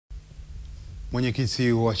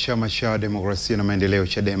Mwenyekiti wa chama cha demokrasia na maendeleo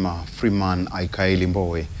Chadema Freeman Aikaeli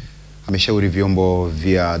Mbowe ameshauri vyombo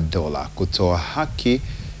vya dola kutoa haki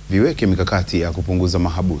viweke mikakati ya kupunguza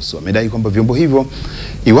mahabusu. Amedai kwamba vyombo hivyo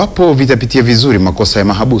iwapo vitapitia vizuri makosa ya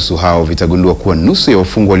mahabusu hao vitagundua kuwa nusu ya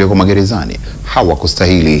wafungwa walioko magerezani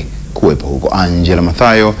hawakustahili kuwepo huko. Angela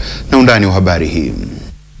Mathayo na undani wa habari hii.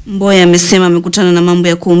 Mbowe amesema amekutana na mambo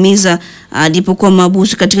ya kuumiza alipokuwa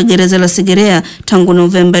mahabusu katika gereza la Segerea tangu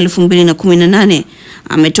Novemba 2018.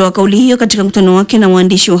 Ametoa kauli hiyo katika mkutano wake na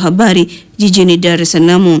waandishi wa habari jijini Dar es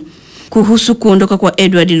Salaam. Kuhusu kuondoka kwa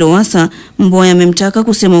Edward Lowassa, Mbowe amemtaka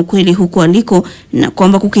kusema ukweli huko aliko na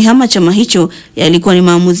kwamba kukihama chama hicho yalikuwa ni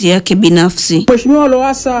maamuzi yake binafsi. Mheshimiwa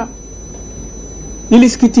Lowassa,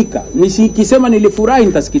 nilisikitika. Nikisema nilifurahi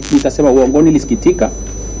nitasema uongo. Nilisikitika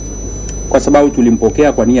kwa sababu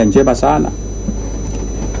tulimpokea kwa nia njema sana.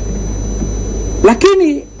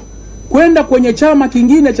 Lakini kwenda kwenye chama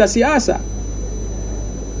kingine cha siasa,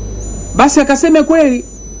 basi akaseme kweli.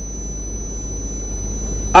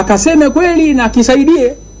 Akaseme kweli na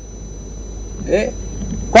akisaidie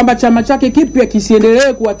kwamba chama chake kipya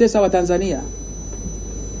kisiendelee kuwatesa Watanzania.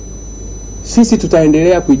 Sisi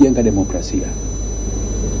tutaendelea kuijenga demokrasia.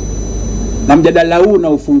 Na mjadala huu na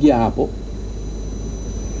ufungia hapo.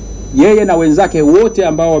 Yeye na wenzake wote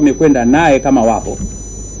ambao wamekwenda naye kama wapo,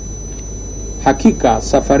 hakika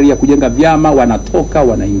safari ya kujenga vyama wanatoka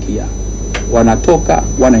wanaingia. Wanatoka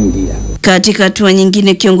wanaingia. Katika hatua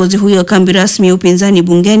nyingine, kiongozi huyo wa kambi rasmi ya upinzani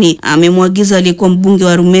bungeni amemwagiza aliyekuwa mbunge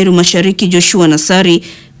wa Rumeru Mashariki Joshua Nassari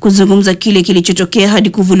kuzungumza kile kilichotokea hadi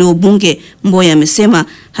kuvuliwa bunge. Mbowe amesema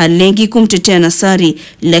halengi kumtetea Nassari,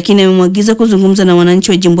 lakini amemwagiza kuzungumza na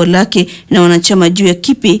wananchi wa jimbo lake na wanachama juu ya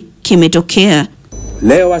kipi kimetokea.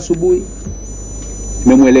 Leo asubuhi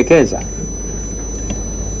nimemwelekeza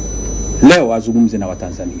leo azungumze na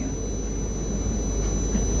Watanzania.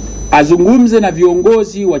 Azungumze na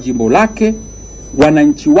viongozi wa jimbo lake,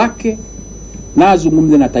 wananchi wake, na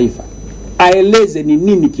azungumze na taifa. Aeleze ni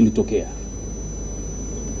nini kilitokea.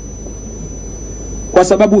 Kwa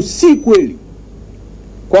sababu si kweli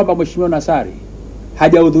kwamba Mheshimiwa Nassari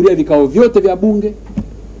hajahudhuria vikao vyote vya bunge,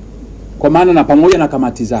 kwa maana na pamoja na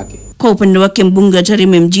kamati zake. Kwa upande wake, mbunge wa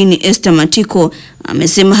Tarime mjini Esther Matiko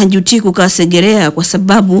amesema hajuti kukaa Segerea kwa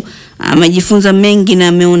sababu amejifunza mengi na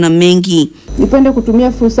ameona mengi. Nipende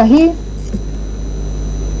kutumia fursa hii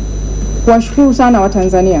kuwashukuru sana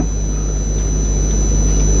Watanzania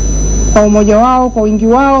kwa umoja wao, kwa wingi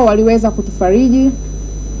wao waliweza kutufariji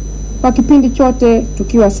kwa kipindi chote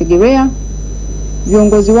tukiwa Segerea.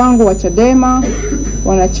 Viongozi wangu wa Chadema,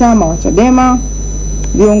 wanachama wa Chadema,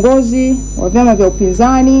 viongozi wa vyama vya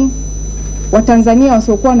upinzani, Watanzania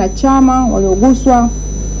wasiokuwa na chama walioguswa,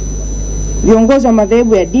 viongozi wa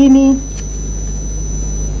madhehebu ya dini,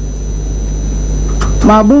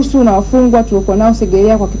 mahabusu na wafungwa tuliokuwa nao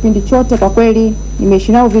Segerea kwa kipindi chote. Kwa kweli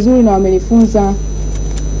nimeishi nao vizuri na wamenifunza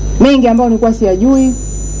mengi ambayo nilikuwa siyajui,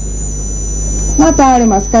 na hata wale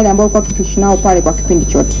maskari ambao kwa tukiishi nao pale kwa kipindi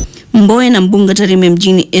chote. Mbowe na mbunge Tarime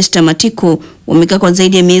mjini Esther Matiko wamekaa kwa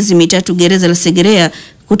zaidi ya miezi mitatu gereza la Segerea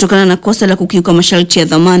kutokana na kosa la kukiuka masharti ya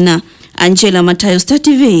dhamana. Angela Mathayo, Star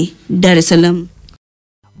TV, Dar es Salaam.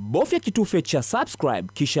 Bofya kitufe cha subscribe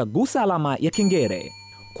kisha gusa alama ya kengele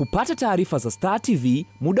kupata taarifa za Star TV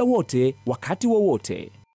muda wote wakati wowote.